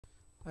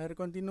A ver,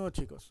 continúo,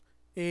 chicos.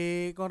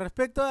 Con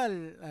respecto a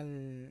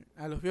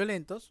los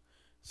violentos,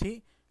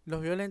 ¿sí?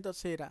 Los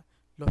violentos eran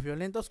los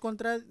violentos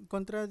contra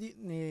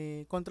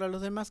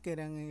los demás, que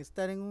eran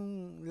estar en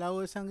un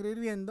lago de sangre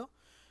hirviendo,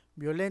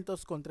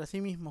 violentos contra sí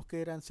mismos,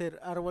 que eran ser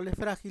árboles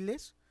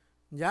frágiles,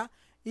 ¿ya?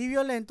 Y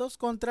violentos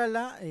contra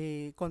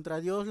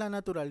Dios, la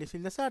naturaleza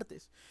y las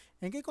artes.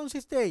 ¿En qué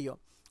consiste ello?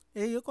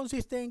 Ello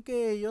consiste en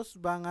que ellos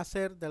van a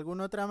ser, de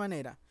alguna otra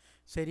manera,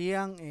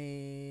 serían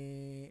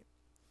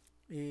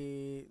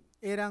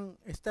eran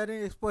estar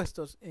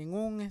expuestos en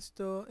un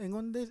esto en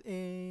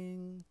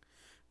un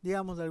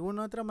digamos de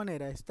alguna otra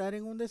manera estar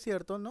en un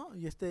desierto, ¿no?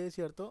 Y este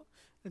desierto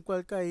el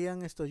cual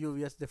caían estos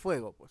lluvias de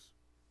fuego, pues,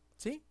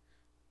 ¿sí?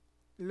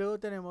 Luego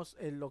tenemos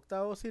el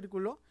octavo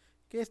círculo,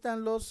 que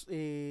están los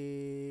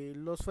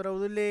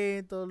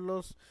fraudulentos,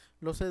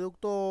 los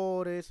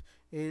seductores,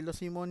 los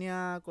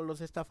simoniacos,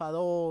 los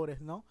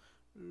estafadores, ¿no?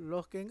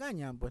 Los que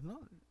engañan, pues, ¿no?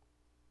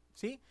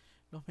 ¿Sí?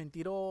 Los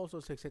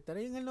mentirosos,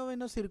 etcétera. Y en el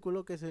noveno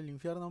círculo, que es el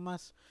infierno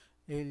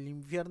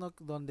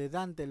donde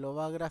Dante lo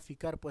va a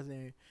graficar, pues,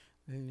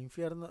 el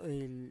infierno,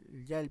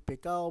 ya el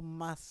pecado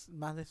más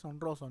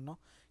deshonroso, ¿no?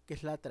 Que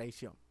es la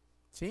traición,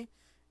 ¿sí?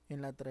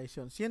 En la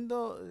traición.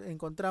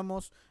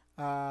 Encontramos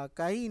a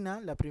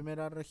Caína, la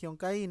primera región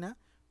Caína,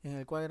 en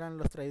el cual eran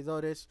los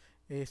traidores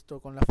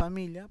esto con la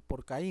familia,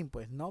 por Caín,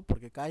 pues, ¿no?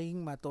 Porque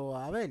Caín mató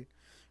a Abel.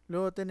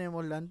 Luego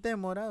tenemos la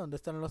Antémora, donde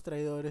están los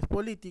traidores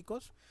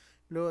políticos.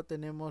 Luego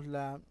tenemos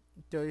la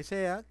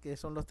Teodicea, que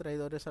son los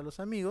traidores a los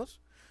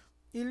amigos.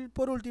 Y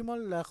por último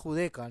la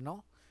Judeca,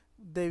 ¿no?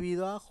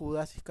 Debido a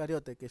Judas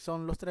Iscariote, que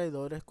son los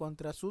traidores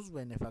contra sus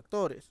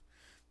benefactores,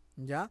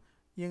 ¿ya?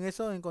 Y en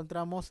eso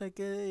encontramos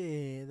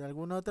que de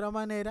alguna otra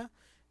manera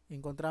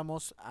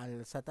encontramos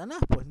al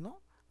Satanás, pues,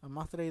 ¿no? Al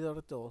más traidor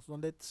de todos,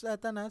 donde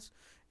Satanás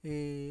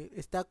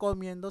está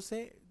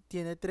comiéndose,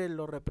 tiene tres,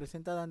 lo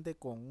representa Dante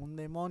con un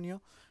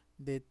demonio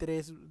de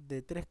tres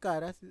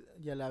caras,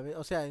 y a la vez,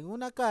 o sea, en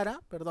una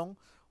cara, perdón,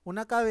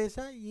 una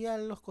cabeza y a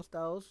los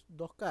costados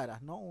dos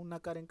caras, ¿no? Una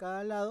cara en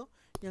cada lado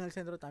y en el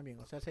centro también,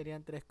 o sea,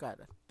 serían tres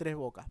caras, tres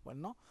bocas, pues,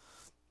 ¿no?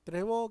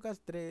 Tres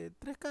bocas,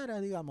 tres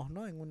caras, digamos,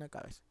 ¿no? En una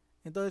cabeza.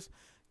 Entonces,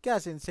 ¿qué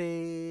hacen?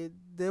 Se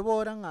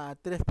devoran a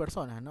tres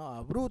personas, ¿no?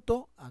 A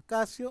Bruto, a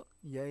Casio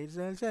y a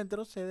irse en el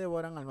centro se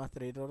devoran al más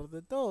traidor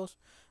de todos,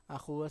 a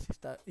Judas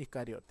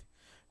Iscariote.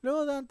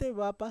 Luego Dante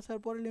va a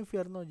pasar por el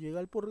infierno, llega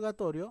al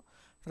purgatorio,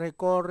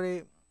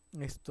 recorre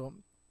esto,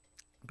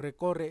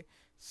 recorre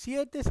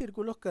siete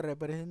círculos que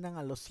representan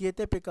a los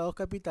siete pecados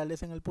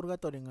capitales en el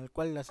purgatorio, en el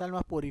cual las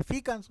almas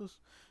purifican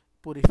sus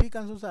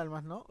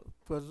almas, ¿no?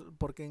 Pues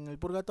porque en el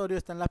purgatorio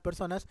están las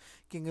personas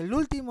que en el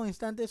último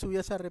instante de su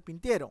vida se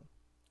arrepintieron.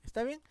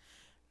 ¿Está bien?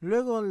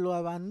 Luego lo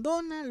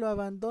abandona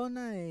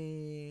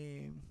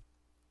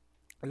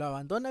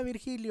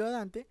Virgilio a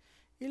Dante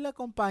y lo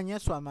acompaña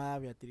su amada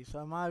Beatriz. Su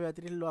amada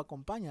Beatriz lo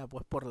acompaña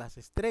pues por las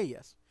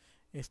estrellas.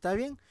 ¿Está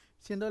bien?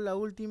 Siendo la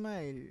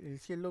última el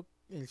cielo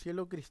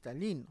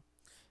cristalino,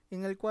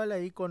 en el cual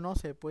ahí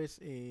conoce pues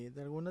de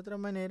alguna otra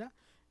manera,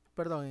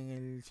 perdón, en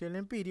el cielo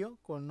empirio,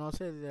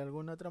 conoce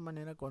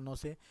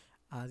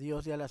a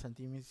Dios y a la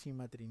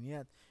Santísima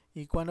Trinidad.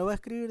 Y cuando va a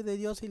escribir de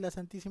Dios y la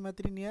Santísima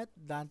Trinidad,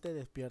 Dante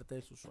despierta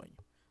de su sueño,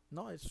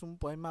 ¿no? Es un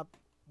poema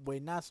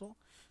buenazo,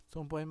 es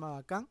un poema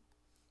bacán,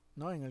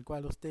 ¿no? En el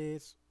cual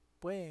ustedes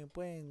pueden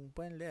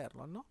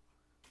leerlo, ¿no?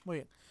 Muy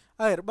bien.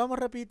 A ver, vamos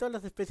rapidito a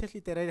las especies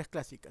literarias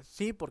clásicas,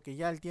 ¿sí? Porque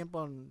ya el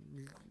tiempo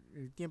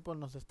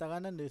nos está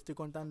ganando y estoy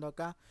contando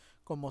acá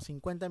como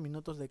 50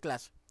 minutos de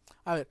clase.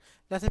 A ver,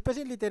 las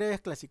especies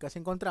literarias clásicas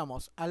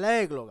encontramos a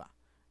la égloga,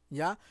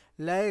 ¿ya?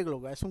 La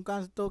égloga es un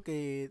canto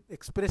que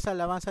expresa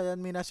alabanza y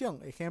admiración.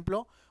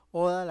 Ejemplo,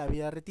 Oda a la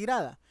vida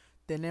retirada.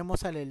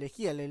 Tenemos a la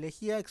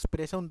elegía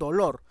expresa un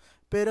dolor,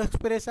 pero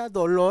expresa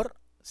dolor,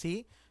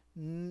 ¿sí?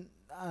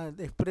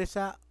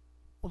 Expresa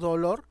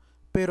dolor,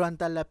 pero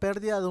ante la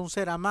pérdida de un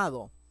ser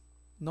amado.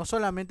 No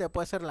solamente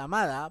puede ser la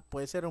amada,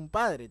 puede ser un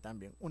padre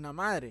también, una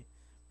madre.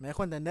 ¿Me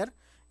dejo entender?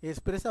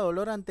 Expresa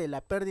dolor ante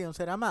la pérdida de un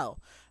ser amado.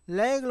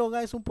 La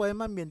égloga es un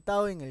poema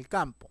ambientado en el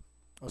campo,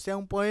 o sea,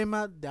 un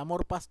poema de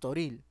amor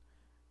pastoril,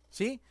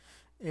 ¿sí?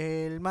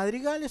 El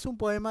madrigal es un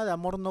poema de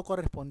amor no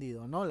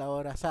correspondido, ¿no? La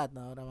obra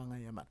satna, ahora van a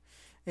llamar.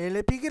 El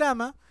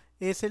epigrama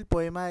es el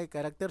poema de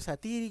carácter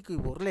satírico y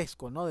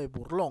burlesco, ¿no? De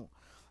burlón.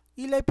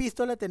 Y la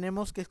epístola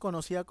tenemos que es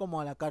conocida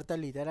como la carta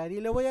literaria.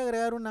 Y le voy a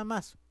agregar una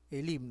más,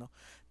 el himno.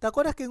 ¿Te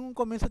acuerdas que en un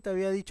comienzo te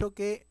había dicho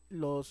que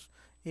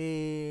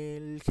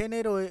el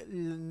género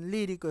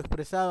lírico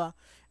expresaba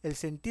el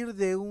sentir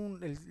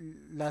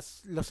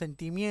los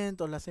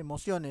sentimientos, las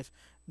emociones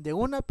de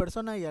una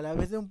persona y a la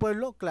vez de un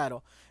pueblo?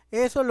 Claro,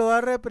 eso lo va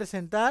a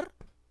representar,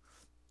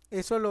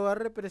 eso lo va a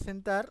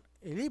representar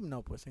el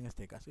himno, pues en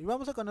este caso. Y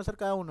vamos a conocer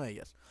cada uno de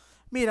ellas.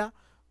 Mira,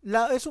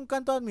 es un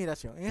canto de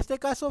admiración. En este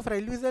caso,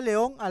 Fray Luis de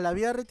León a la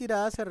vida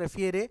retirada se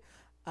refiere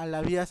a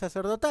la vida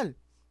sacerdotal.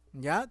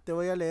 Ya, te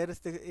voy a leer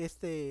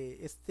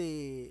este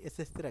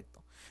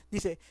extracto.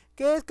 Dice,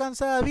 qué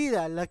descansada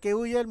vida la que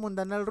huye el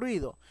mundanal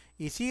ruido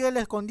y sigue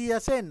la escondida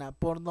cena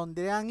por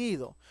donde han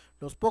ido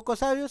los pocos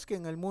sabios que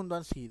en el mundo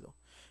han sido.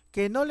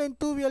 que no le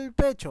entubia el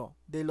pecho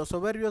de los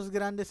soberbios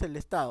grandes el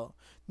estado,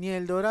 ni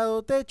el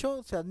dorado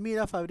techo se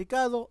admira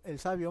fabricado, el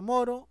sabio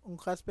moro, un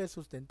jaspe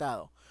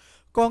sustentado.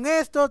 Con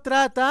esto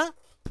trata,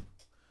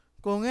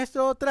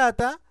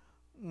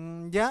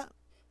 ya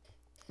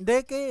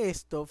de que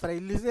esto, Fray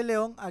Luis de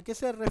León, ¿a qué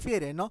se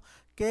refiere, no?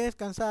 Que es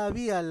cansada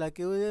vía la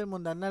que huye del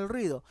mundanal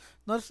ruido.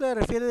 No se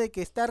refiere de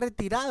que está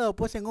retirado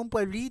pues en un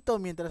pueblito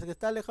mientras que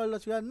está alejado de la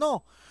ciudad,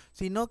 no,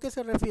 sino que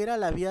se refiere a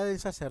la vida del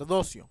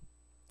sacerdocio.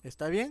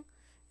 ¿Está bien?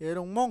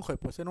 Era un monje,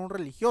 pues era un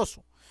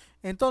religioso.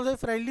 Entonces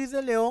Fray Luis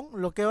de León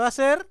lo que va a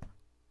hacer,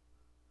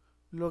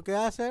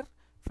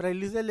 Fray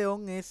Luis de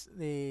León es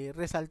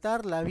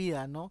resaltar la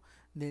vida, ¿no?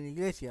 De la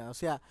iglesia, o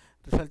sea,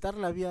 resaltar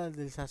la vida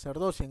del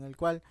sacerdocio en el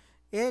cual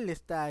él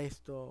está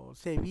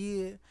se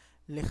vive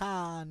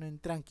lejano, en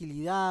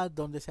tranquilidad,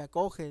 donde se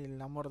acoge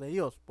el amor de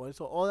Dios. Por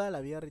eso Oda a la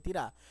vida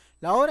retirada.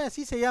 La obra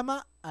sí se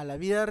llama a la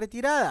vida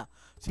retirada,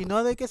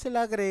 sino de que se le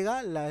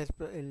agrega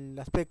el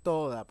aspecto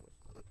Oda, pues.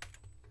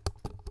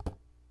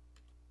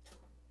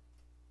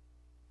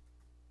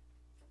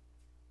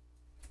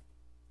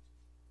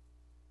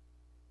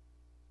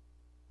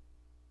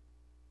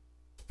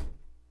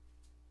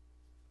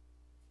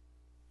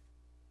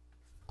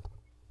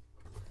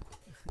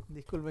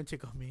 Disculpen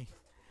chicos, mi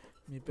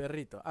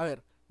perrito. A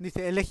ver,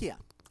 dice elegía.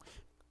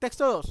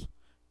 Texto 2.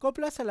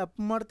 Coplas a la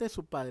muerte de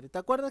su padre. ¿Te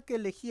acuerdas que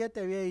elegía te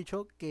había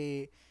dicho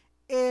que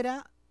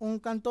era un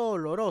canto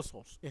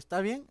doloroso? ¿Está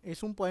bien?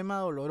 Es un poema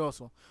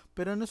doloroso.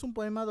 Pero no es un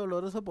poema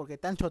doloroso porque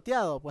te han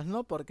choteado, pues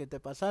no, porque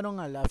te pasaron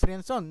a la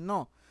friendzone,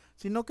 no.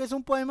 Sino que es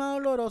un poema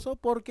doloroso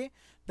porque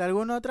de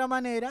alguna u otra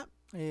manera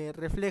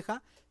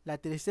refleja la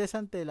tristeza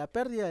ante la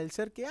pérdida del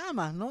ser que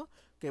amas, ¿no?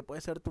 Que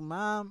puede ser tu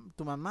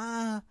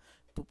mamá,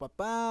 tu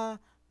papá,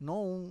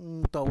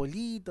 ¿no? Tu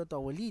abuelito, tu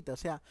abuelita, o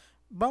sea,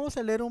 vamos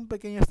a leer un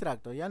pequeño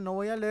extracto, ya no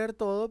voy a leer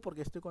todo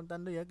porque estoy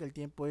contando ya que el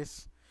tiempo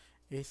es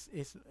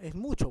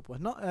mucho,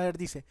 pues, ¿no? A ver,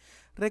 dice,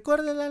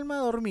 recuerda el alma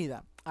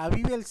dormida,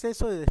 avive el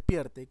seso de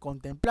despierte,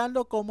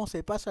 contemplando cómo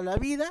se pasa la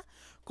vida,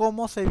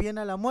 cómo se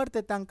viene a la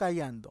muerte tan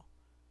callando.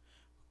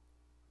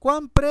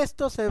 Cuán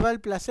presto se va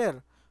el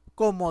placer,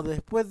 como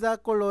después da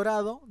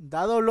colorado,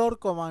 da dolor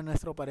como a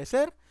nuestro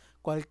parecer,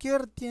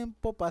 cualquier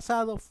tiempo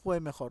pasado fue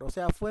mejor, o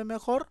sea, fue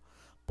mejor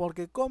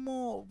porque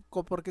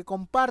porque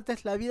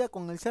compartes la vida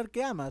con el ser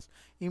que amas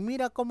y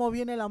mira cómo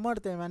viene la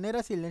muerte de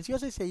manera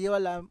silenciosa y se lleva a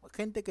la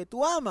gente que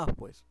tú amas,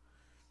 pues.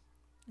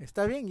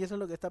 Está bien, y eso es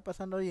lo que está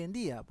pasando hoy en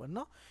día, pues,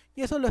 ¿no?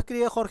 Y eso lo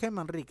escribe Jorge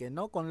Manrique,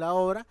 ¿no? Con la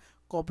obra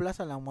Coplas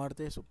a la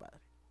muerte de su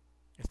padre.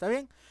 ¿Está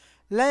bien?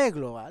 La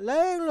égloga.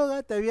 La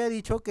égloga te había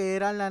dicho que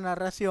era la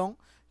narración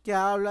que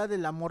habla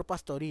del amor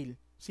pastoril.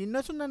 Si no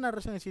es una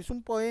narración, si es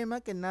un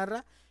poema que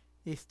narra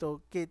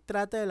que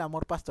trata del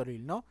amor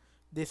pastoril, ¿no?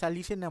 De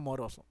Salicio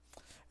amoroso.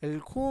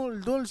 El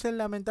dulce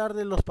lamentar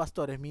de los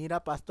pastores,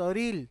 mira,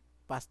 pastoril,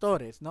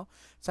 pastores, ¿no?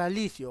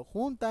 Salicio,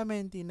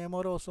 juntamente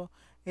inemoroso,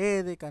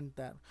 he de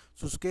cantar,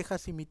 sus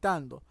quejas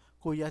imitando,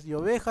 cuyas y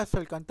ovejas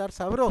el cantar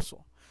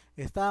sabroso.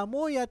 Estaban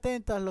muy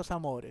atentas los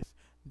amores,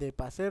 de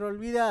paseo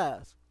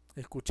olvidadas,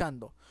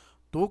 escuchando.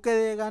 Tú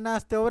que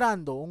ganaste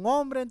obrando, un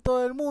hombre en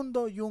todo el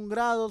mundo y un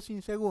grado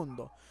sin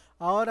segundo.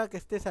 Ahora que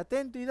estés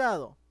atento y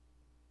dado.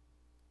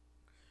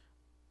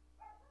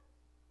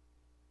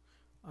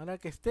 Ahora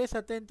que estés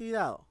atento y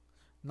dado,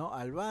 ¿no?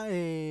 Al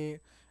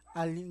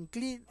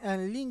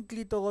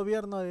ínclito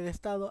gobierno del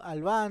Estado,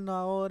 Albano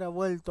ahora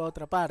vuelto a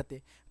otra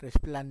parte,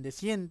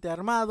 resplandeciente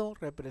armado,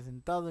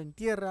 representado en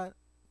tierra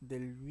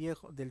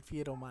del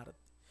fiero Marte.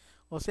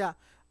 O sea,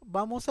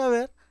 vamos a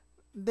ver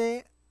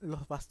de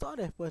los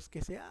pastores, pues,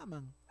 que se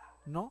aman,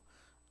 ¿no?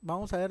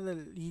 Vamos a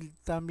ver y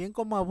también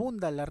cómo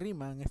abunda la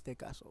rima en este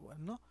caso, pues,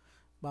 ¿no?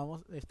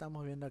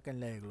 Estamos viendo acá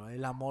en la égloga,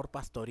 el amor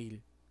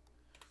pastoril.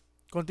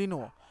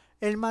 Continúo.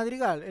 El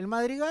madrigal. El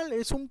madrigal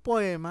es un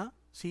poema,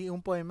 ¿sí?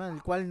 Un poema en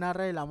el cual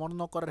narra el amor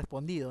no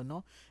correspondido,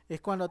 ¿no?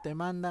 Es cuando te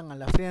mandan a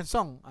la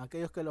friendzone.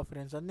 Aquellos que lo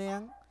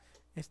friendzonean,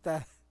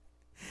 esta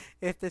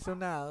es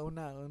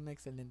una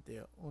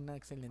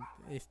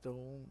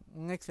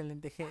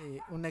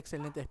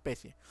excelente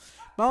especie.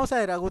 Vamos a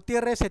ver a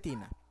Gutiérrez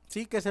Cetina,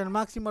 ¿sí? Que es el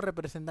máximo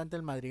representante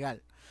del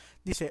madrigal.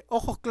 Dice,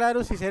 ojos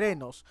claros y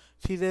serenos,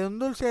 si de un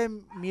dulce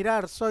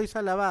mirar sois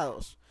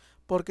alabados,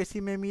 porque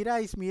si me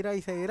miráis,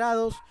 miráis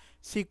airados,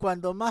 si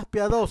cuando más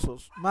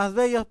piadosos, más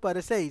bellos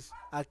parecéis,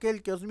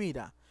 aquel que os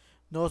mira,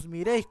 no os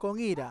miréis con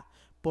ira,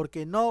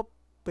 porque no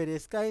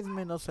perezcáis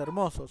menos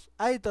hermosos,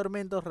 hay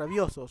tormentos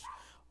rabiosos,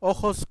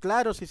 ojos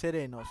claros y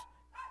serenos,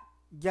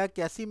 ya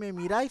que así me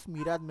miráis,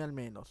 miradme al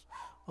menos.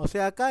 O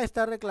sea, acá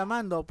está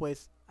reclamando,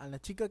 pues, a la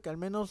chica que al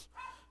menos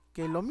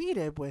que lo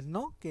mire, pues,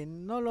 ¿no? Que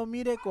no lo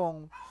mire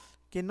con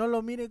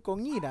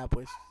ira,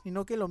 pues,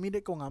 sino que lo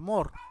mire con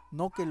amor,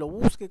 no que lo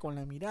busque con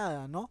la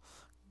mirada, ¿no?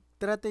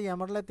 Trate de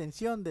llamar la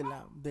atención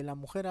de la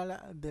mujer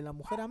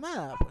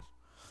amada, pues.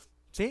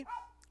 ¿Sí?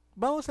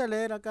 Vamos a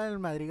leer acá el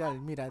madrigal,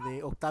 mira,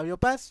 de Octavio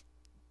Paz.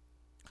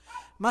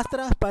 Más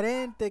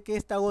transparente que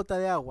esta gota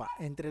de agua,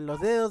 entre los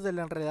dedos de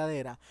la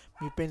enredadera,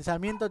 mi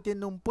pensamiento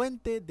tiene un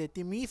puente de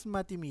ti misma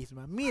a ti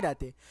misma.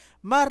 Mírate,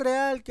 más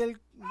real que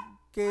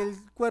que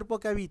el cuerpo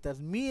que habitas,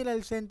 mira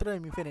el centro de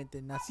mi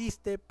frente,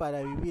 naciste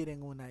para vivir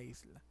en una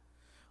isla.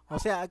 O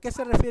sea, ¿a qué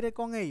se refiere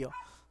con ello?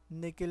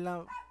 De que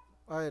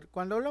a ver,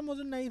 cuando hablamos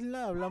de una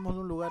isla, hablamos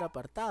de un lugar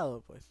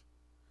apartado, pues.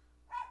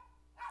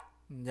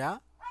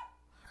 ¿Ya?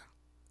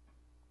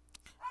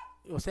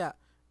 O sea,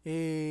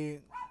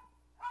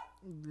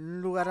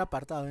 un lugar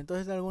apartado.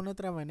 Entonces, de alguna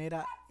otra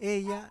manera,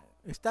 ella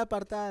está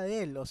apartada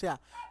de él. O sea,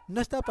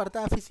 no está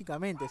apartada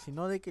físicamente,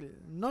 sino de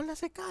que no le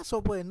hace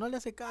caso, pues, no le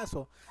hace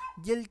caso.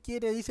 Y él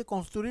quiere, dice,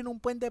 construir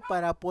un puente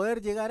para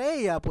poder llegar a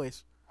ella,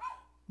 pues.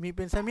 Mi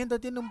pensamiento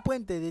tiene un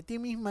puente de ti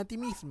misma a ti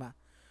misma.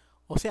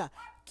 O sea,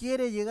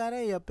 quiere llegar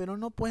a ella, pero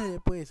no puede,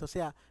 pues. O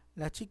sea,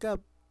 la chica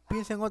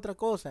piensa en otra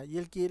cosa y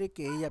él quiere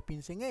que ella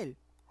piense en él.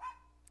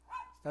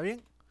 ¿Está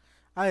bien?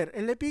 A ver,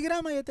 el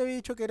epigrama ya te había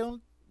dicho que era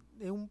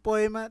un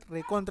poema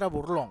recontra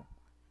burlón.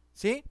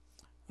 ¿Sí?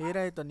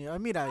 Era de Tony.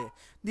 Mira,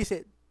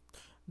 dice,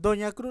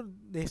 Doña Cruz,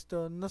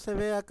 esto no se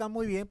ve acá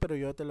muy bien, pero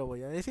yo te lo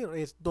voy a decir.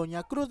 Es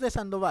Doña Cruz de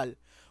Sandoval,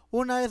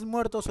 una vez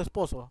muerto su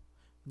esposo,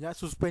 ya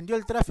suspendió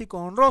el tráfico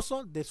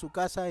honroso de su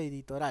casa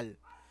editorial,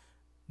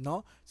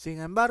 ¿no?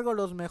 Sin embargo,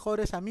 los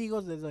mejores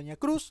amigos de Doña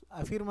Cruz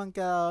afirman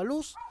que ha dado a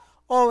luz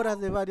obras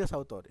de varios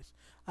autores.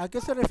 ¿A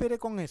qué se refiere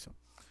con eso?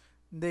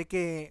 De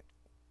que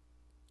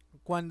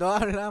cuando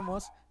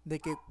hablamos de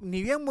que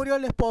ni bien murió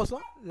el esposo,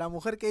 la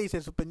mujer que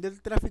dice suspendió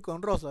el tráfico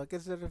honroso, ¿a qué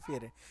se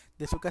refiere?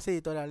 De su casa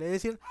editorial, es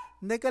decir,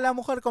 de que la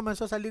mujer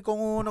comenzó a salir con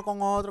uno,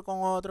 con otro,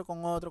 con otro,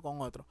 con otro, con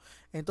otro.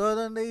 Entonces,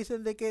 donde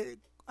dicen de que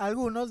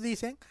algunos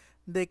dicen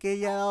de que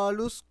ella ha dado a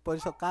luz, por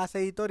eso casa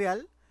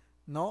editorial,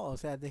 ¿no? O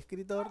sea, de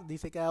escritor,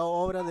 dice que ha dado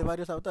obras de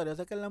varios autores. O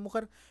sea que la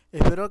mujer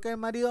esperó que el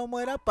marido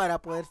muera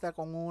para poder estar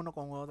con uno,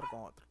 con otro,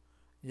 con otro.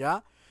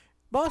 ¿Ya?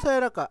 Vamos a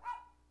ver acá.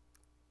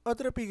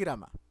 Otro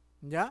epigrama.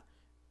 ¿Ya?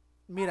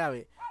 Mira,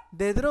 ve.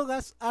 De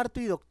drogas,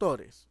 harto y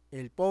doctores.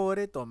 El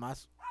pobre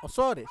Tomás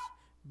Osores,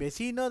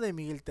 vecino de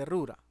Miguel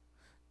Terrura.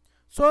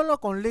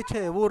 Solo con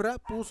leche de burra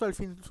puso al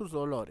fin sus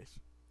dolores.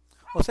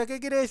 O sea, ¿qué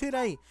quiere decir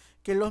ahí?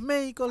 Que los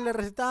médicos le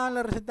recetaban,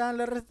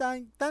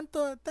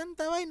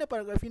 tanta vaina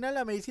para que al final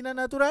la medicina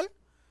natural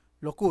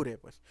lo cure,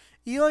 pues.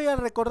 Y hoy al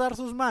recordar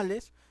sus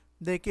males,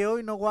 de que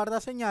hoy no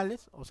guarda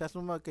señales, o sea,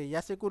 suma que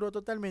ya se curó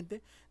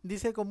totalmente,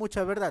 dice con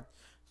mucha verdad,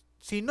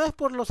 si no es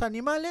por los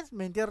animales,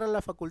 me entierra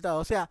la facultad.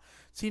 O sea,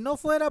 si no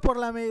fuera por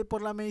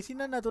la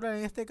medicina natural,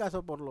 en este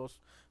caso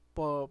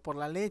por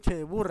la leche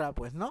de burra,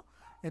 pues, ¿no?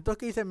 Entonces,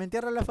 ¿qué dice? Me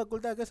entierra la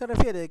facultad. ¿A qué se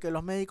refiere? De que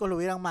los médicos lo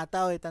hubieran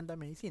matado de tanta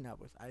medicina.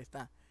 Pues ahí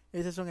está.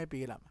 Ese es un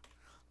epigrama.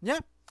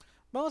 ¿Ya?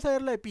 Vamos a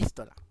ver la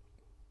epístola.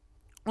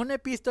 Una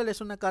epístola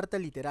es una carta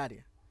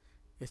literaria.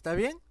 ¿Está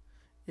bien?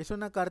 Es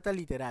una carta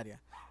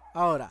literaria.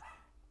 Ahora,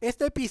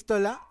 esta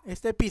epístola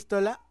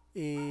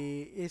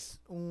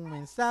es un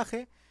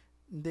mensaje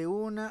de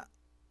una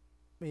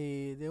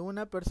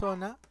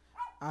persona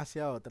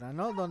hacia otra,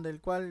 ¿no? Donde el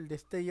cual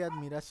destella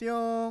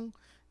admiración,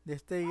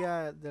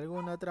 destella de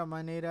alguna otra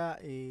manera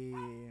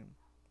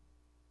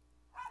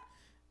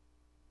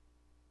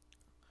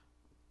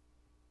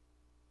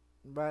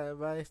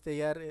va a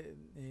destellar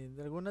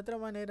de alguna otra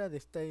manera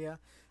destella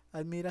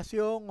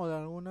admiración o de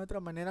alguna otra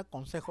manera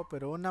consejo,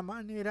 pero de una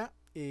manera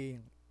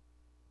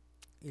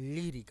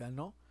lírica,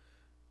 ¿no?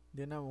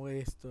 De una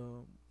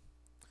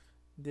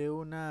de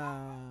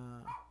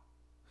una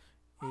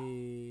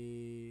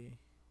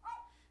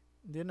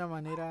de una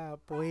manera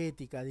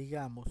poética,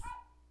 digamos.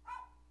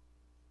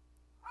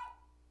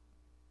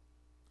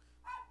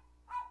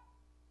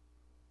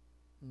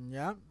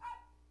 ¿Ya?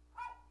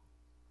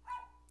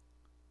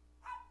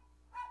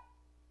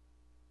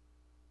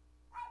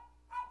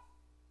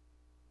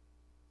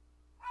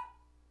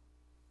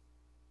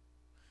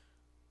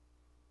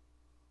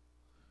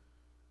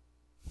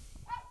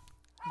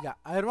 Ya,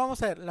 a ver,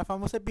 vamos a ver la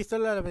famosa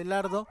epístola de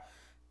Abelardo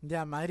de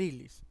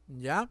Amarilis,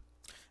 ¿ya?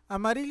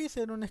 Amarilis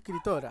era una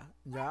escritora,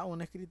 ¿ya?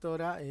 Una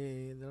escritora,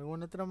 de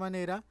alguna otra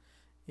manera,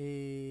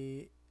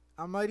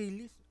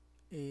 Amarilis,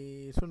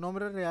 su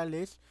nombre real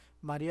es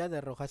María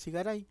de Rojas y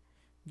Garay.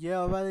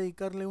 Ya va a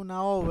dedicarle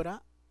una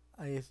obra,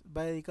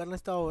 va a dedicarle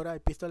esta obra,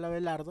 Epístola a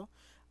Abelardo,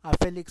 a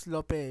Félix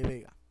Lope de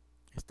Vega.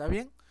 ¿Está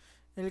bien?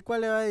 El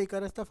cual le va a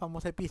dedicar esta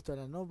famosa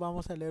epístola, ¿no?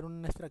 Vamos a leer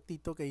un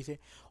extractito que dice: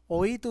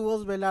 oí tu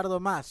voz, Belardo,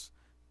 más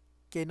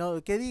que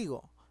no, ¿qué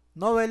digo?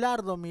 No,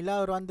 Belardo,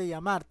 milagro han de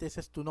llamarte, ese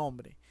es tu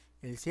nombre.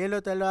 El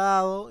cielo te lo ha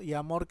dado y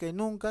amor que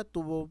nunca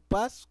tuvo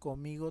paz,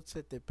 conmigo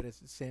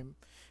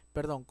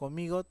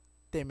conmigo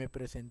te me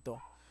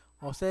presentó.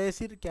 O sea,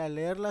 decir que al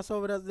leer las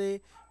obras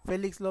de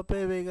Félix López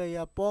de Vega,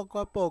 ella poco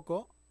a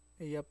poco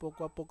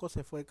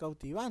se fue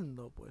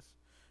cautivando, pues,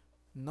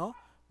 ¿no?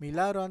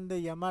 Milagro han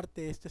de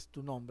llamarte, este es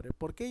tu nombre.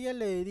 ¿Por qué ella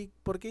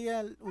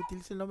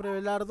utiliza el nombre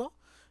Belardo?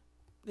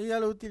 Ella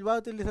va a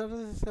utilizar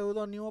ese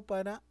seudónimo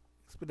para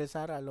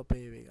expresar a Lope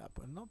de Vega,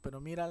 pues, ¿no?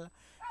 Pero mira la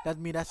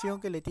admiración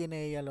que le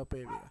tiene ella a Lope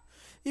de Vega.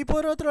 Y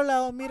por otro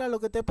lado, mira lo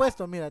que te he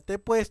puesto. Mira, te he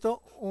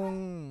puesto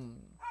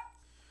un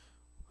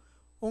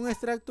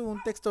extracto de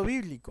un texto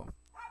bíblico.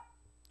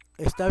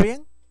 ¿Está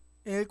bien?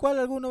 En el cual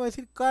alguno va a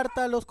decir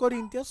carta a los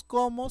Corintios,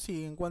 como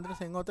si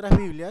encuentras en otras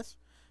Biblias,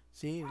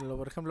 ¿sí?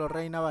 Por ejemplo,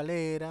 Reina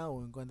Valera,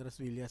 o encuentras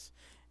Biblias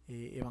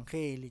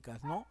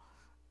evangélicas, ¿no?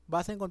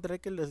 Vas a encontrar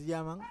que los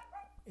llaman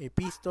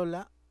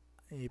epístola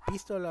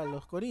a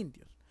los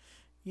Corintios.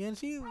 Y en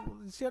sí,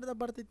 en cierta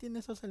parte tiene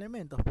esos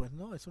elementos, pues,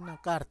 ¿no? Es una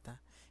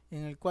carta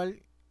en el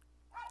cual,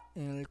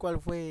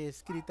 fue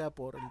escrita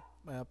por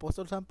el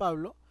apóstol San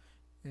Pablo,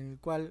 en el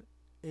cual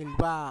él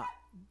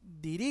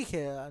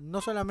dirige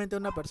no solamente a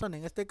una persona,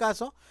 en este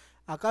caso,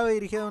 acá va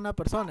dirigida a una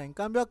persona, en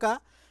cambio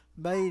acá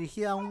va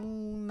dirigida a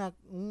una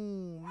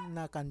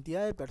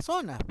cantidad de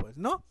personas, pues,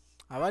 ¿no?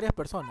 A varias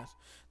personas,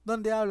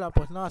 donde habla,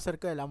 pues, ¿no?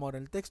 Acerca del amor.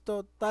 El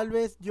texto, tal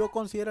vez yo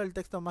considero el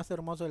texto más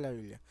hermoso de la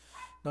Biblia,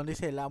 donde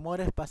dice: el amor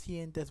es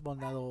paciente, es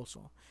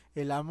bondadoso,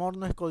 el amor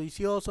no es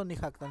codicioso, ni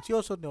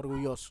jactancioso, ni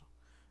orgulloso.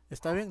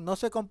 ¿Está bien? No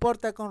se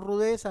comporta con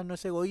rudeza, no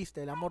es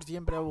egoísta, el amor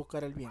siempre va a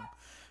buscar el bien.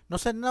 No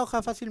se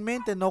enoja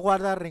fácilmente, no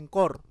guarda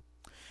rencor.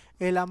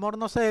 El amor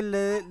no se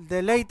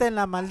deleita en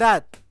la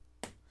maldad,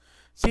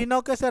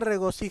 sino que se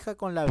regocija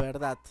con la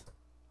verdad.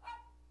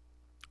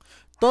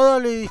 Todo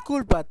lo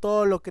disculpa,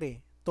 todo lo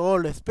cree, todo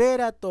lo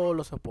espera, todo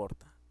lo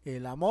soporta.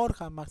 El amor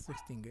jamás se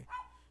extingue.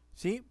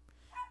 ¿Sí?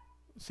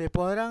 Se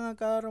podrán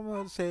acabar,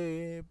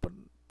 se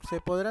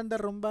podrán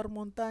derrumbar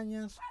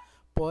montañas,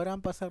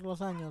 podrán pasar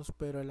los años,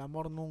 pero el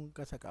amor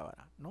nunca se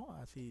acabará, ¿no?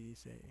 Así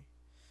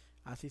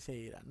se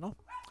dirá, ¿no?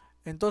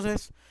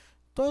 Entonces,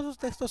 todos los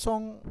textos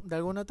son, de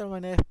alguna otra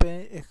manera,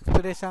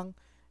 expresan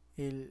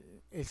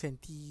el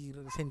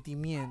sentir,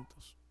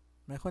 sentimientos,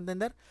 ¿me dejó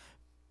entender?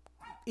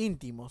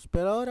 Íntimos.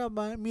 Pero ahora,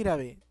 mira,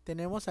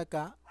 tenemos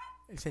acá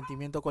el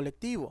sentimiento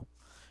colectivo.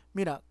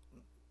 Mira,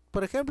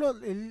 por ejemplo,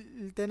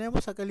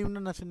 tenemos acá el himno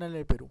nacional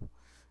del Perú.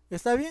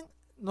 ¿Está bien?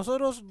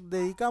 Nosotros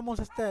dedicamos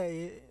esto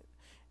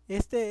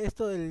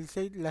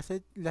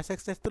la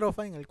sexta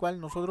estrofa, en el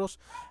cual nosotros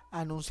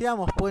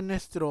anunciamos, pues,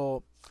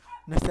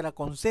 nuestra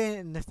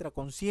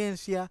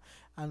conciencia,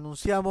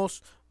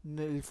 anunciamos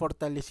el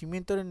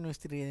fortalecimiento de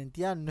nuestra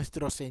identidad,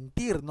 nuestro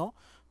sentir, ¿no?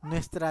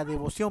 Nuestra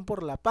devoción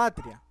por la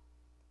patria.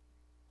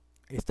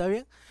 ¿Está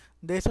bien?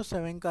 De eso se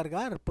va a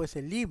encargar, pues,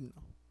 el himno.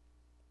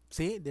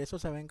 ¿Sí? De eso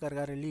se va a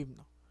encargar el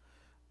himno.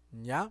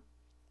 ¿Ya?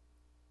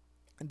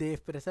 De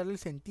expresar el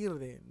sentir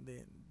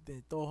de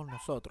todos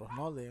nosotros,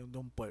 ¿no? De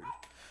un pueblo.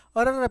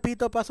 Ahora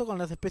repito, paso con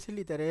las especies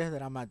literarias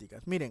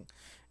dramáticas. Miren,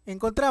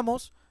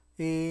 encontramos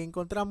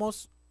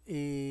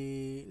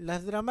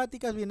las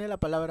dramáticas, viene la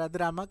palabra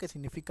drama, que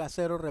significa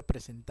hacer o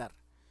representar.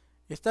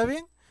 ¿Está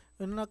bien?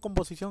 En una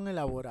composición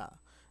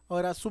elaborada.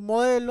 Ahora, su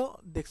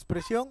modelo de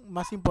expresión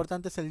más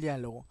importante es el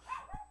diálogo,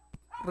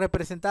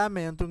 representada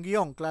mediante un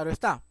guión, claro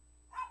está.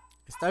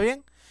 ¿Está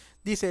bien?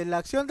 Dice: la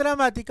acción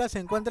dramática se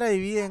encuentra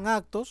dividida en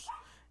actos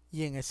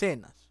y en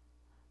escenas.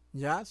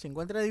 ¿Ya? Se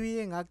encuentra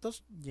dividida en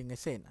actos y en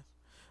escenas.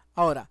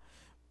 Ahora,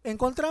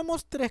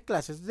 encontramos tres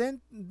clases,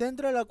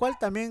 dentro de la cual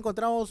también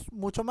encontramos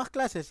mucho más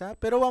clases, ¿eh?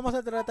 Pero vamos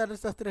a tratar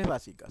estas tres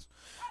básicas.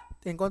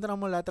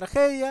 Encontramos la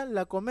tragedia,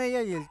 la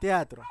comedia y el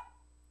teatro.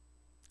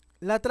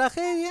 La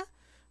tragedia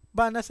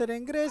va a nacer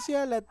en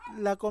Grecia,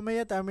 la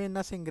comedia también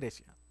nace en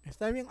Grecia.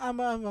 ¿Está bien?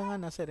 Ambas van a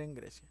nacer en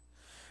Grecia.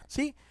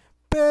 ¿Sí?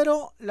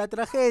 Pero la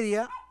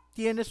tragedia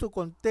tiene su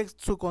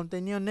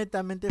contenido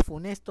netamente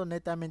funesto,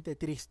 netamente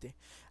triste.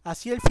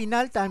 Así el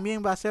final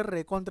también va a ser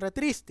recontra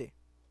triste.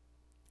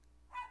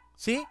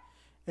 ¿Sí?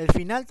 El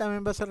final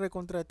también va a ser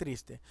recontra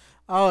triste.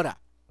 Ahora,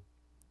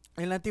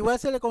 en la antigüedad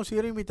se le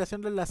considera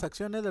imitación de las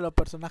acciones de los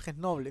personajes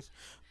nobles.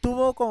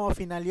 Tuvo como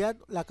finalidad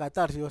la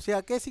catarsis. O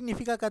sea, ¿qué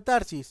significa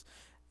catarsis?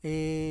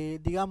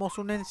 Digamos,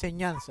 una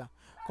enseñanza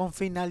con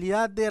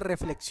finalidad de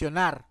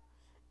reflexionar.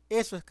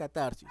 Eso es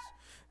catarsis.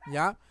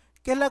 ¿Ya?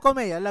 ¿Qué es la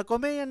comedia? La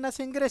comedia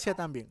nace en Grecia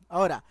también.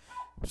 Ahora,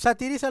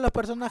 satiriza a los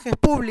personajes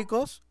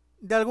públicos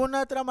de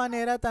alguna otra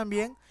manera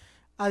también,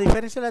 a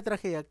diferencia de la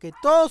tragedia, que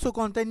todo su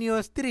contenido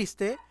es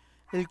triste.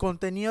 El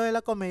contenido de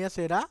la comedia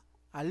será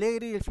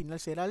alegre y el final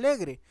será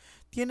alegre.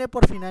 Tiene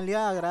por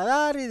finalidad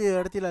agradar y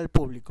divertir al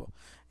público.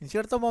 En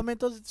ciertos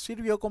momentos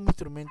sirvió como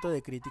instrumento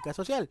de crítica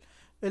social.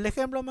 El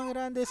ejemplo más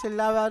grande es el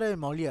Lábaro de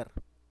Molière.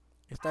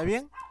 ¿Está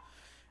bien?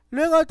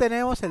 Luego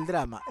tenemos el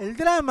drama. El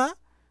drama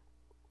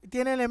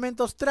tiene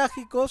elementos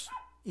trágicos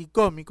y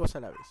cómicos a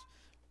la vez.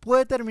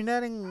 Puede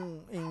terminar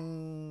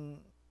el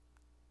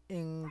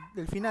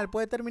final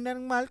puede terminar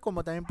en mal,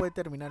 como también puede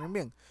terminar en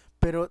bien.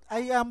 Pero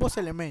hay ambos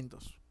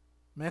elementos.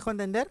 ¿Me dejo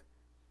entender?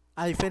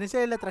 A diferencia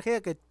de la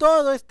tragedia, que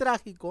todo es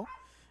trágico,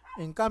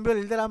 en cambio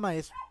el drama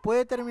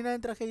puede terminar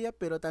en tragedia,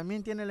 pero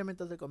también tiene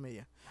elementos de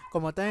comedia.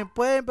 Como también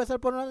puede empezar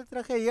por una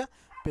tragedia,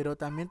 pero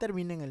también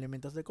termina en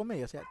elementos de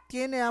comedia. O sea,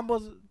 tiene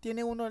ambos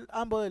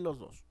de los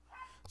dos.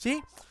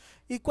 ¿Sí?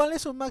 ¿Y cuál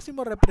es su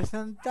máximo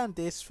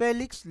representante? Es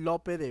Félix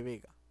Lope de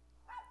Vega.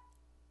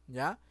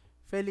 ¿Ya?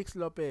 Félix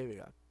Lope de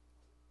Vega.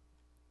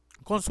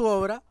 Con su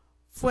obra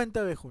Fuente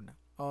Abejuna.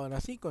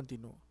 Ahora sí,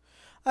 continúo.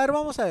 A ver,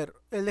 vamos a ver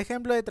el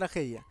ejemplo de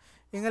tragedia.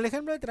 En el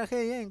ejemplo de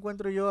tragedia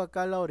encuentro yo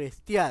acá la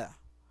Orestiada.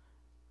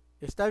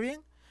 ¿Está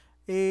bien?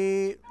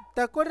 ¿Te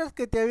acuerdas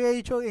que te había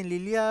dicho en la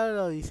Ilíada de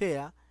la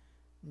Odisea?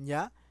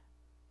 ¿Ya?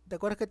 ¿Te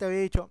acuerdas que te había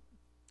dicho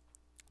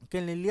que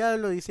en la Ilíada de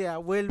la Odisea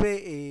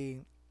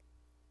vuelve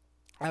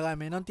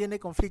Agamenón tiene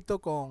conflicto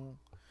con,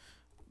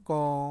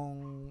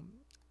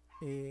 con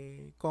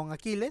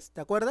Aquiles,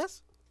 ¿te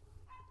acuerdas?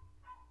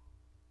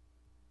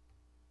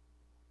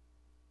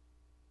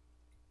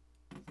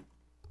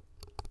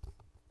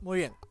 Muy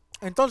bien.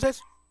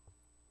 Entonces,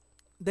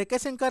 de qué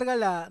se encarga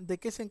la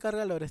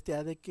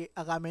Orestiada? De que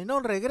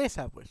Agamenón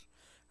regresa, pues,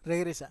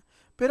 regresa.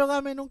 Pero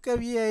Agamenón, ¿qué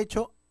había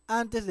hecho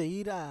antes de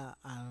ir a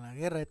la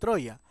guerra de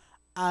Troya?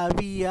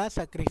 Había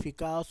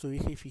sacrificado a su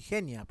hija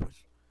Ifigenia,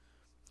 pues.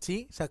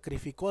 ¿Sí?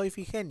 Sacrificó a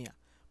Ifigenia.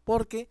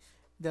 Porque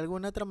de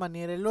alguna otra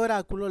manera el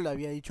oráculo le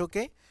había dicho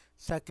que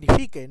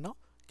sacrifique, ¿no?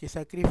 Que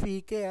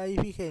sacrifique a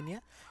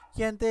Ifigenia.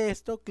 Y ante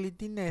esto,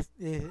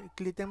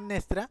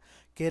 Clitemnestra,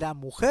 que era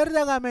mujer de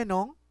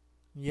Agamenón,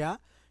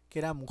 ya, que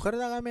era mujer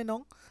de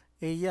Agamenón,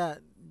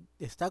 ella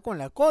está con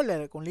la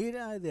cólera, con la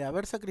ira de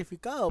haber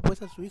sacrificado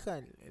pues a su hija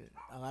el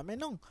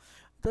Agamenón.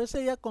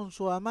 Entonces ella con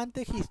su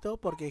amante Egisto,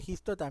 porque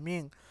Egisto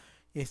también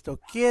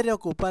quiere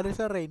ocupar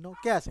ese reino,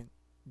 ¿qué hacen?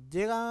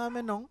 Llega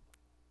Agamenón.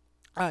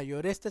 Y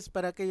Orestes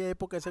para aquella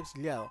época es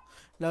exiliado.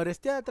 La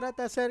Orestiada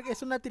trata de hacer,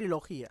 es una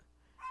trilogía,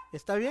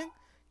 ¿está bien?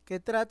 Que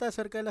trata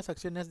acerca de las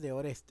acciones de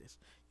Orestes.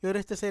 Y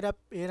Orestes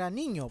era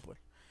niño, pues.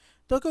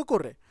 Entonces, ¿qué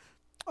ocurre?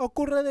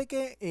 Ocurre de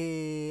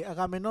que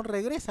Agamenón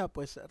regresa,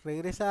 pues,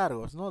 regresa a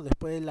Argos, ¿no?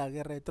 Después de la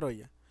guerra de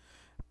Troya.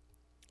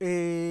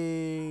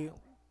 Eh,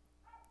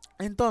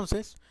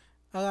 entonces,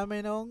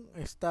 Agamenón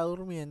está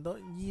durmiendo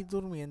y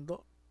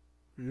durmiendo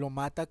lo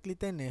mata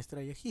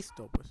Clitemnestra y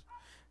Egisto, pues.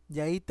 Y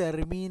ahí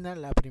termina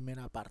la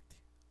primera parte,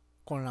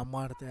 con la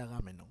muerte de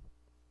Agamenón.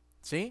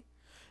 ¿Sí?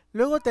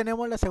 Luego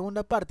tenemos la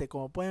segunda parte,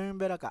 como pueden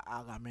ver acá,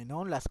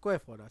 Agamenón, las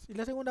cuéforas. Y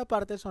la segunda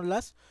parte son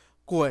las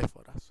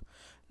cuéforas.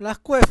 Las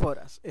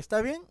cuéforas,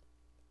 ¿está bien?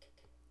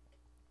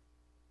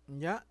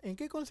 ¿Ya? ¿En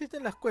qué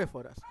consisten las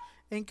cuéforas?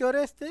 En que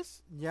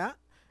Orestes ya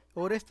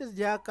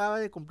acaba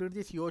de cumplir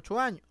 18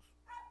 años.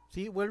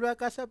 ¿Sí? Vuelve a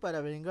casa para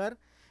vengar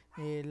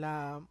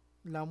la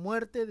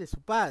muerte de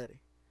su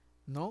padre,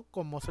 ¿no?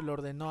 Como se lo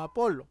ordenó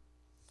Apolo.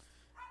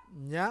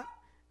 ¿Ya?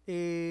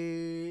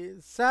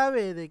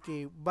 Sabe de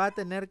que va a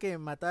tener que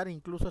matar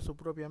incluso a su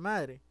propia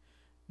madre,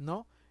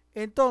 ¿no?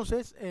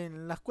 Entonces,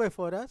 en las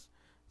cuéforas,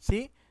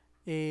 ¿sí?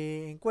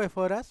 En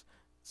cuéforas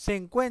se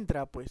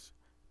encuentra, pues,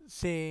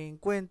 se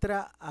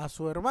encuentra a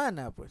su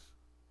hermana, pues,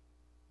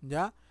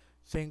 ¿ya?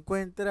 Se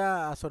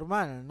encuentra a su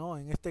hermana, ¿no?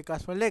 En este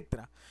caso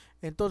Electra.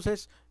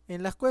 Entonces,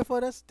 en las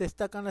cuéforas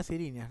destacan las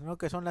sirinias, ¿no?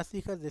 Que son las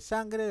hijas de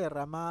sangre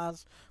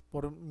derramadas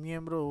por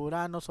miembro de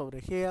Urano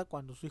sobre Gea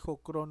cuando su hijo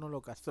Crono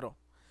lo castró.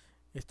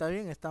 ¿Está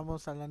bien?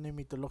 Estamos hablando de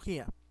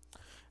mitología.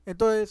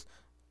 Entonces,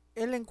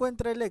 él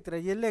encuentra a Electra.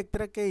 ¿Y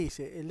Electra qué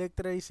dice?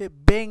 Electra dice,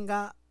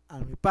 venga a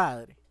mi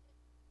padre.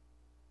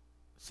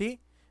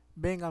 ¿Sí?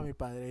 Venga a mi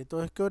padre.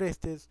 Entonces, que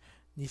Orestes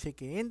dice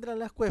que entra a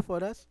las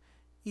cuéforas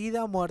y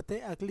da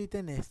muerte a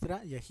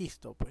Clitemnestra y a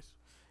Egisto, pues.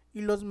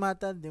 Y los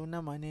mata de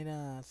una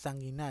manera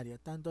sanguinaria.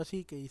 Tanto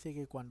así que dice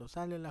que cuando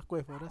salen las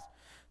cuéforas,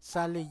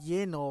 sale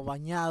lleno o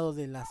bañado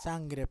de la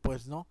sangre,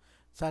 pues, ¿no?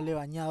 Sale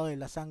bañado de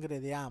la sangre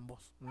de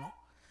ambos, ¿no?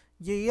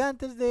 Y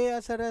antes de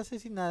ser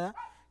asesinada,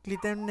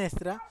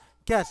 Clitemnestra,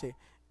 ¿qué hace?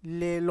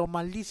 Lo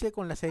maldice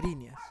con las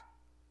erinias,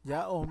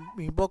 ¿ya? O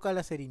invoca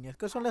las erinias.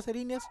 ¿Qué son las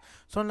erinias?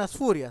 Son las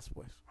furias,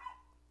 pues,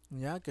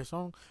 ¿ya? Que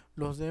son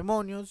los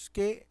demonios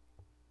que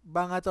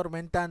van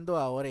atormentando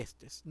a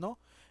Orestes, ¿no?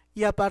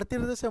 Y a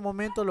partir de ese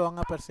momento lo van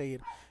a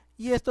perseguir.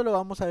 Y esto lo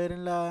vamos a ver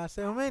en las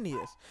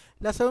Euménides.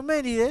 Las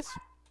Euménides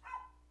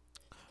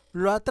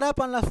lo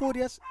atrapan las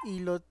furias y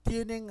lo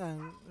tienen,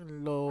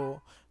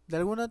 de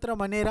alguna otra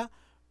manera,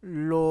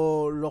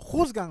 lo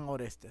juzgan a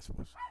Orestes,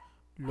 pues.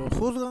 Lo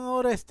juzgan a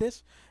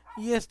Orestes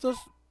y estos,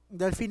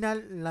 al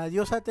final, la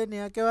diosa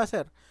Atenea, ¿qué va a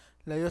hacer?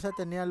 La diosa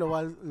Atenea lo va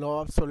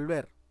a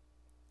absolver.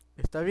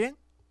 ¿Está bien?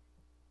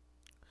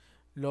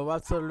 Lo va a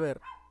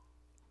absolver.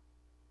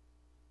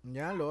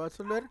 Ya, lo va a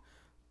absolver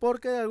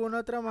porque de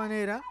alguna otra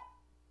manera,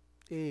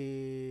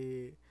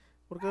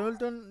 porque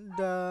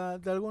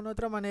de alguna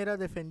otra manera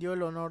defendió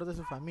el honor de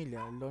su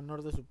familia, el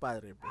honor de su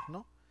padre, pues,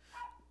 ¿no?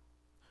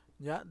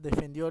 Ya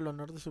defendió el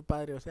honor de su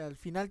padre, o sea, al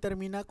final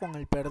termina con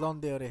el perdón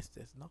de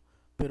Orestes, ¿no?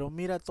 Pero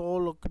mira todo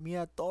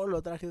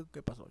lo trágico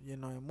que pasó,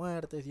 lleno de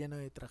muertes, lleno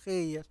de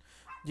tragedias,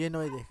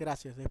 lleno de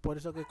desgracias. Es por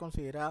eso que es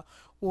considerada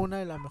una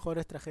de las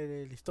mejores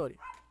tragedias de la historia.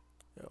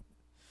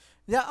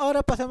 Ya,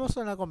 ahora pasemos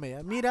a la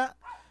comedia. Mira,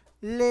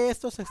 lee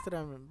estos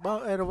extremos.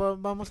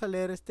 Vamos a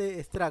leer este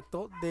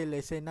extracto de la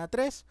escena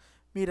 3.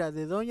 Mira,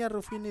 de Doña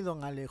Rufina y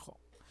Don Alejo.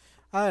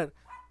 A ver,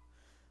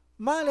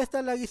 mal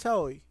está la guisa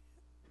hoy,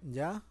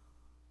 ¿ya?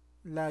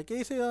 La que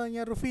dice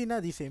Doña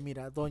Rufina dice,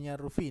 mira, Doña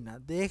Rufina,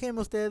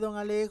 déjeme usted Don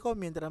Alejo,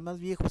 mientras más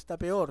viejo está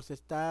peor,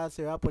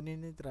 se va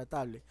poniendo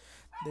intratable.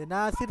 De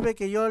nada sirve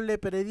que yo le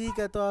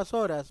predique a todas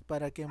horas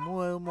para que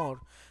mueva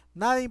humor.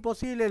 Nada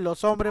imposible,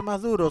 los hombres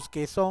más duros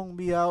que son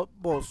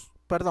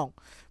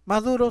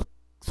más duros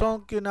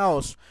son que una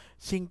hoz.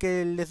 Sin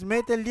que les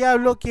mete el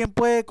diablo, ¿quién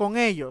puede con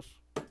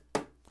ellos?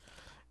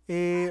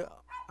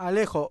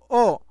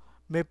 Alejo,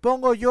 me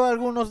pongo yo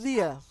algunos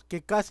días,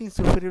 que casi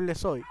insufrible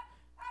soy.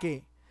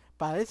 ¿Qué?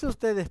 ¿Padece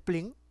usted de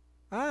spleen?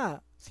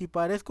 Si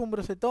parezco un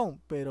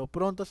brocetón, pero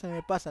pronto se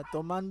me pasa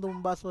tomando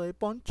un vaso de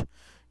punch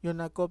y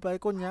una copa de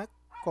coñac,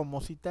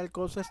 como si tal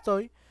cosa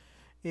estoy.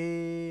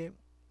 Eh,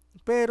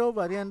 pero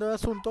variando de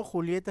asunto,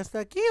 ¿Julieta está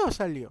aquí o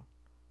salió?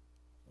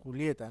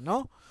 Julieta,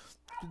 ¿no?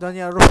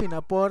 Doña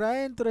Rufina, por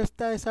adentro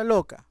está esa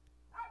loca.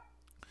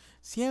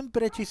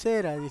 Siempre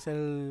hechicera, dice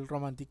el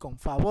romanticón.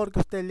 Favor que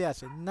usted le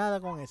hace,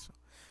 nada con eso.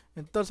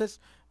 Entonces,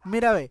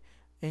 mira, ve,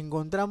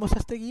 encontramos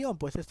este guión,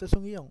 pues este es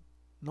un guión,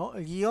 ¿no?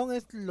 El guión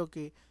es lo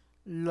que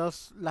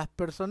las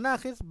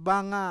personajes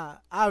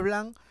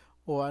hablan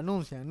o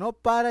anuncian, ¿no?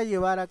 Para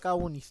llevar a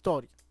cabo una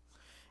historia.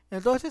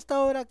 Entonces,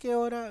 esta hora, ¿qué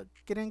hora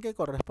creen que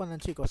correspondan,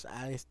 chicos?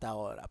 A esta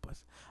hora,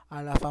 pues,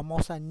 a la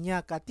famosa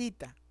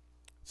ñacatita,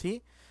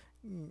 ¿sí?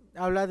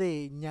 Habla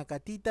de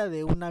ñacatita,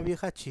 de una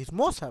vieja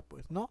chismosa,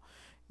 pues, ¿no?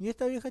 Y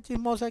esta vieja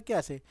chismosa, ¿qué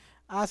hace?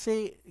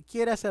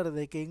 Quiere hacer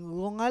de que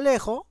don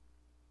Alejo,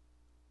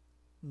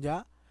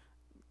 ¿ya?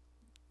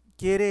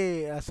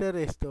 Quiere hacer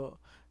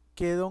esto,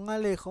 que don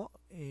Alejo,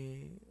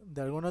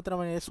 de alguna otra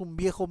manera, es un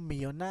viejo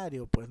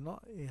millonario, pues, ¿no?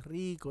 Es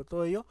rico,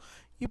 todo ello,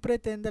 y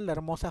pretende a la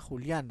hermosa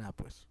Juliana,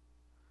 pues,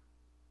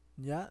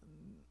 ¿ya?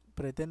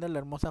 Pretende a la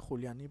hermosa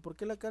Juliana. ¿Y por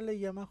qué acá le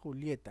llama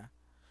Julieta?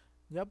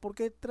 ¿Ya?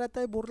 Porque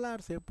trata de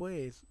burlarse,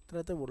 pues,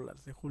 trata de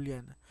burlarse,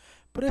 Juliana.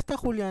 Pero esta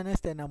Juliana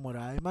está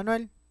enamorada de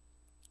Manuel.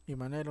 Y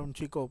Manuel era un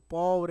chico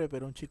pobre,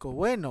 pero un chico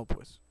bueno,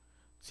 pues,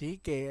 sí,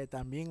 que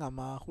también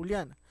amaba a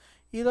Juliana.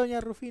 Y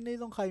doña Rufina y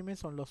don Jaime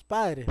son los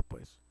padres,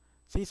 pues,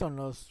 sí, son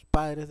los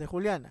padres de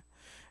Juliana.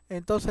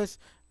 Entonces,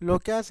 lo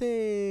que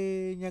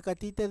hace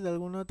ñacatita es de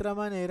alguna otra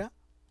manera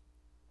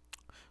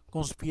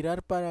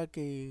conspirar para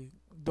que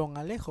don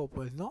Alejo,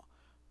 pues, ¿no?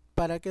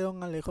 Para que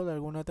don Alejo de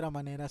alguna otra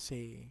manera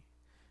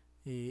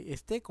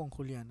esté con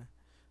Juliana,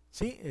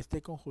 ¿sí?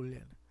 Esté con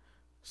Juliana,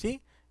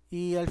 ¿sí?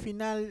 Y al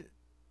final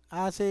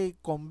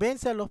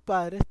convence a los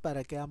padres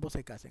para que ambos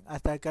se casen.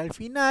 Hasta que al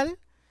final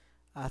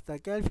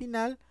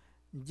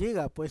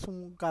llega pues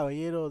un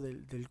caballero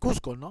del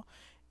Cusco, ¿no?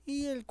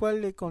 Y el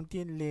cual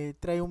le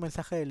trae un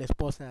mensaje de la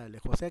esposa de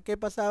Alejo. O sea, ¿qué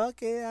pasaba?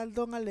 Que al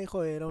don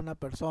Alejo era una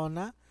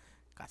persona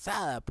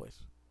casada,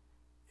 pues.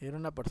 Era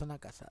una persona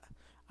casada.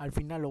 Al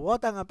final lo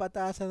botan a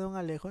patadas a don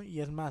Alejo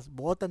y es más,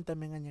 botan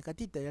también a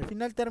ñacatita. Y al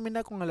final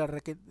termina con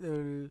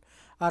el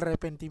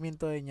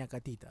arrepentimiento de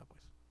ñacatita,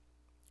 pues.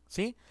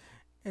 ¿Sí?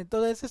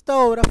 Entonces esta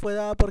obra fue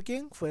dada por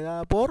 ¿quién? Fue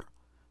dada por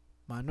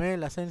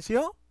Manuel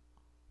Asensio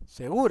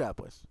Segura,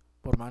 pues.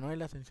 Por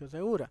Manuel Asensio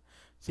Segura.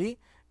 ¿Sí?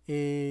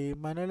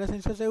 Manuel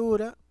Asensio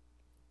Segura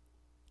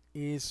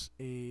es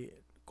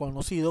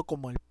conocido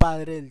como el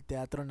padre del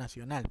Teatro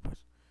Nacional,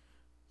 pues.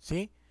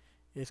 ¿Sí?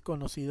 Es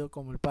conocido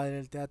como el padre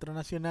del Teatro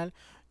Nacional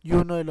y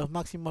uno de los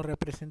máximos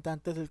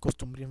representantes del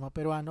costumbrismo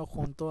peruano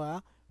junto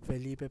a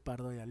Felipe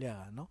Pardo de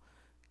Aliaga, ¿no?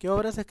 ¿Qué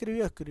obras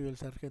escribió? Escribió El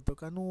Sargento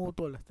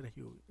Canuto, las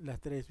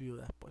tres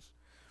viudas, pues.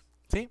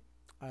 ¿Sí?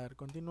 A ver,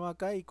 continúo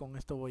acá y con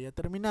esto voy a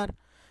terminar.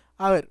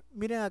 A ver,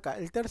 miren acá,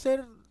 el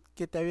tercer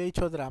que te había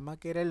dicho drama,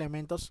 que era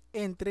elementos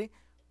entre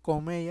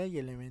comedia y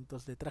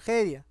elementos de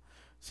tragedia.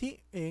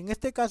 ¿Sí? En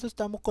este caso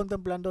estamos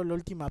contemplando la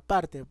última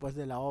parte, pues,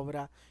 de la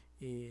obra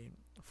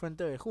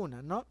Fuente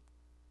Vejuna, ¿no?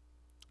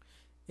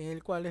 En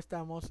el cual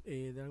estamos,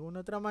 de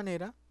alguna otra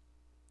manera,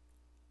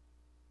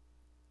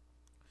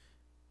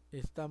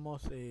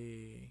 estamos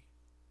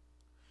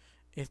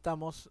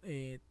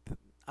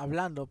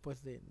hablando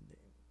pues de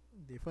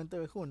Fuente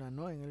Vejuna,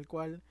 ¿no? En el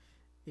cual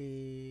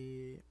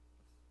se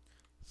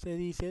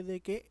dice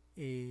de que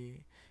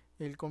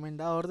el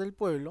comendador del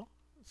pueblo,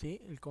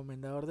 ¿sí? El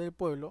comendador del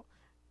pueblo,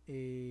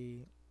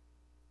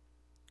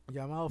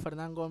 llamado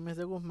Fernán Gómez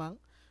de Guzmán,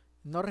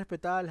 no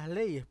respetaba las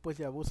leyes, pues,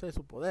 y abusa de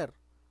su poder,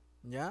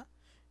 ¿ya?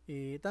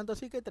 Tanto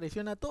así que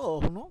traiciona a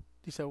todos, ¿no?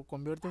 Y se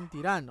convierte en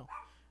tirano,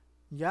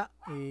 ¿ya?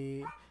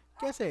 ¿Qué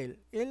hace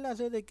él? Él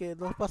hace de que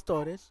dos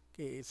pastores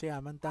que se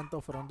aman,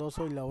 tanto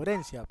Frondoso y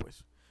Laurencia,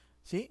 pues,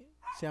 ¿sí?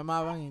 Se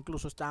amaban,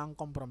 incluso estaban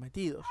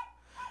comprometidos.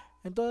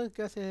 Entonces,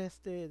 ¿qué hace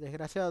este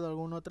desgraciado de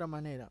alguna otra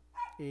manera?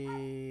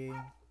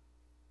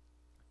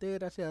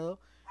 Desgraciado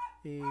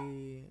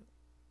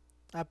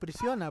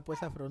aprisiona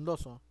pues a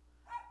Frondoso,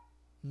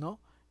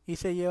 ¿no? Y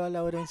se lleva a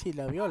Laurencia y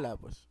la viola,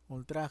 pues,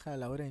 ultraja a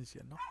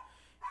Laurencia, ¿no?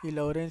 Y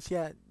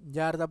Laurencia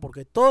yarda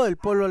porque todo el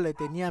pueblo le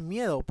tenía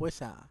miedo,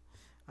 pues, a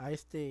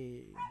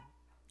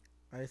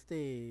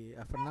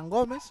Fernán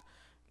Gómez,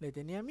 le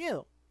tenía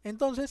miedo.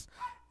 Entonces,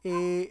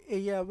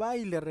 ella va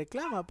y le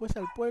reclama, pues,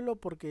 al pueblo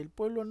porque el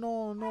pueblo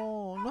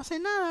no hace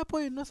nada,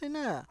 pues, no hace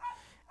nada.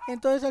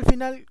 Entonces, al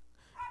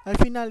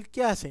final,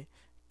 ¿qué hace?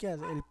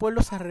 El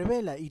pueblo se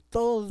rebela y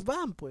todos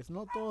van, pues,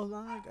 ¿no? Todos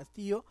van al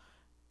castillo.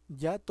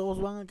 Ya todos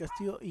van al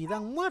castillo y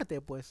dan muerte,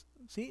 pues,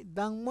 ¿sí?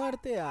 Dan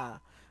muerte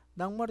a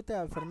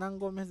Fernán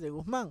Gómez de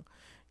Guzmán.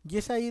 Y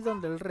es ahí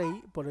donde el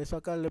rey, por eso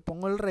acá le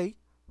pongo el rey,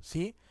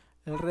 ¿sí?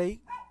 El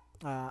rey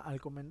al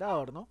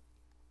comendador, ¿no?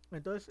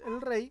 Entonces el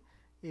rey,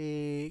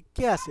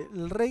 ¿qué hace?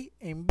 El rey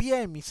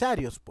envía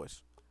emisarios,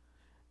 pues.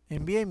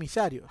 Envía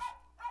emisarios.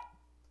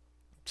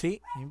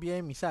 ¿Sí? Envía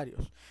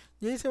emisarios.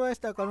 Y ahí se va a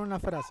destacar una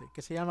frase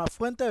que se llama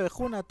Fuente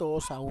Vejuna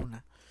todos a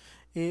una.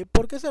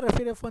 ¿Por qué se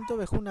refiere fuente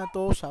ovejuna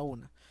todos a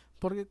una?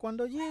 Porque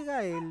cuando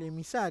llega el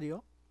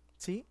emisario,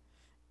 ¿sí?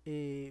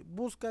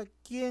 Busca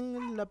quién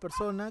es la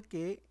persona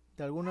que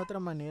de alguna otra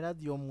manera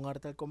dio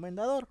muerte al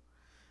comendador.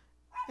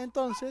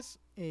 Entonces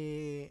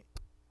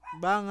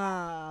van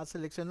a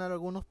seleccionar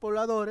algunos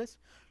pobladores,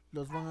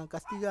 los van a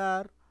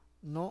castigar,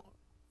 ¿no?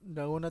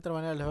 De alguna otra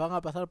manera les van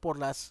a pasar por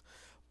las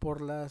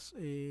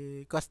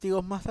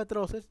castigos más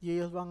atroces y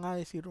ellos van a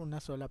decir una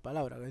sola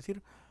palabra, es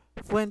decir,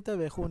 Fuente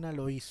Ovejuna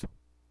lo hizo.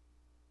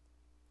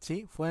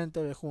 ¿Sí? Fuente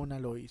Ovejuna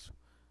lo hizo.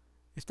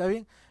 ¿Está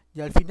bien?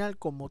 Y al final,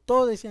 como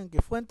todos decían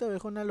que Fuente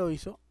Ovejuna lo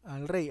hizo,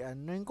 al rey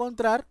al no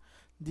encontrar,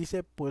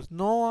 dice, pues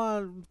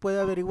no puede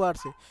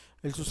averiguarse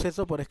el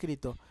suceso por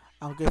escrito.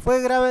 Aunque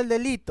fue grave el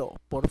delito,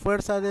 por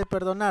fuerza de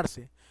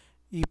perdonarse,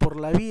 y por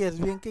la vía es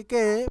bien que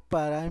quede,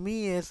 para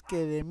mí es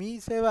que de mí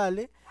se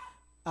vale,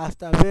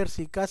 hasta ver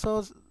si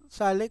caso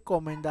sale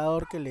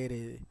comendador que le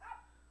herede.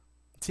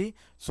 ¿Sí?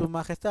 Su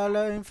majestad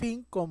habla, en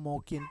fin,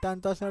 como quien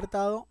tanto ha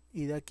acertado,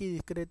 y de aquí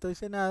discreto y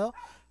senado,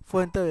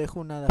 Fuente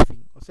Ovejuna da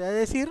fin. O sea,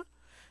 decir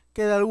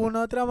que de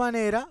alguna otra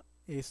manera,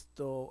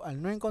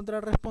 al no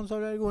encontrar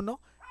responsable alguno,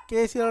 ¿qué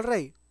decía el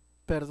rey?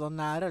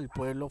 Perdonar al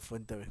pueblo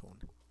Fuente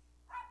Ovejuna.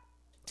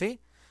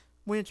 ¿Sí?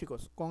 Muy bien,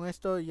 chicos, con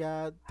esto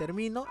ya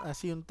termino. Ha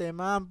sido un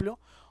tema amplio,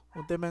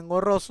 un tema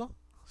engorroso,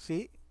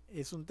 ¿sí?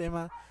 Es un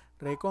tema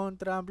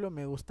recontra amplio.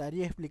 Me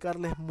gustaría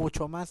explicarles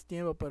mucho más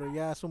tiempo, pero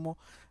ya asumo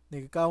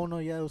de que cada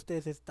uno ya de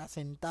ustedes está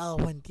sentado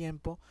buen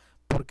tiempo,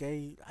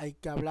 porque hay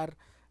que hablar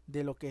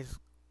de lo que es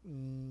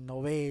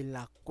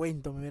novela,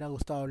 cuento. Me hubiera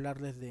gustado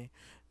hablarles de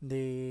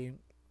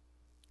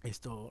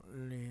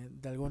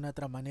de alguna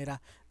otra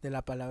manera, de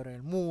la palabra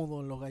del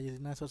mudo, los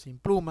gallinazos sin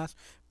plumas.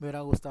 Me hubiera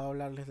gustado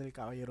hablarles del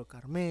caballero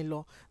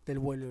Carmelo, del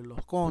vuelo de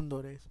los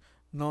cóndores,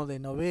 no, de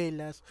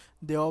novelas,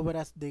 de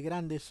obras, de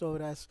grandes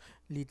obras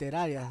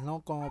literarias,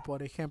 no, como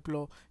por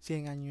ejemplo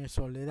Cien años de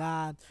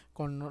soledad,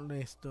 con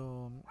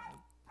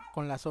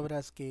las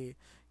obras que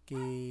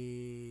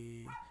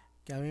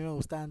a mí me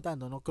gustaban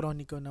tanto, no,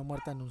 Crónica de una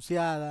muerte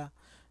anunciada,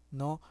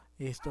 no,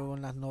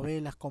 con las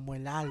novelas como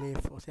el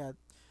Aleph. O sea,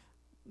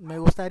 me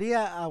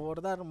gustaría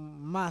abordar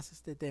más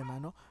este tema,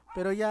 ¿no?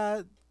 Pero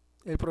ya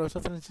el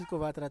profesor Francisco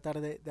va a tratar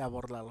de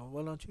abordarlo.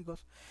 Bueno,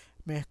 chicos,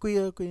 me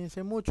descuido,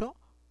 cuídense mucho.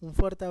 Un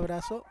fuerte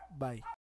abrazo. Bye.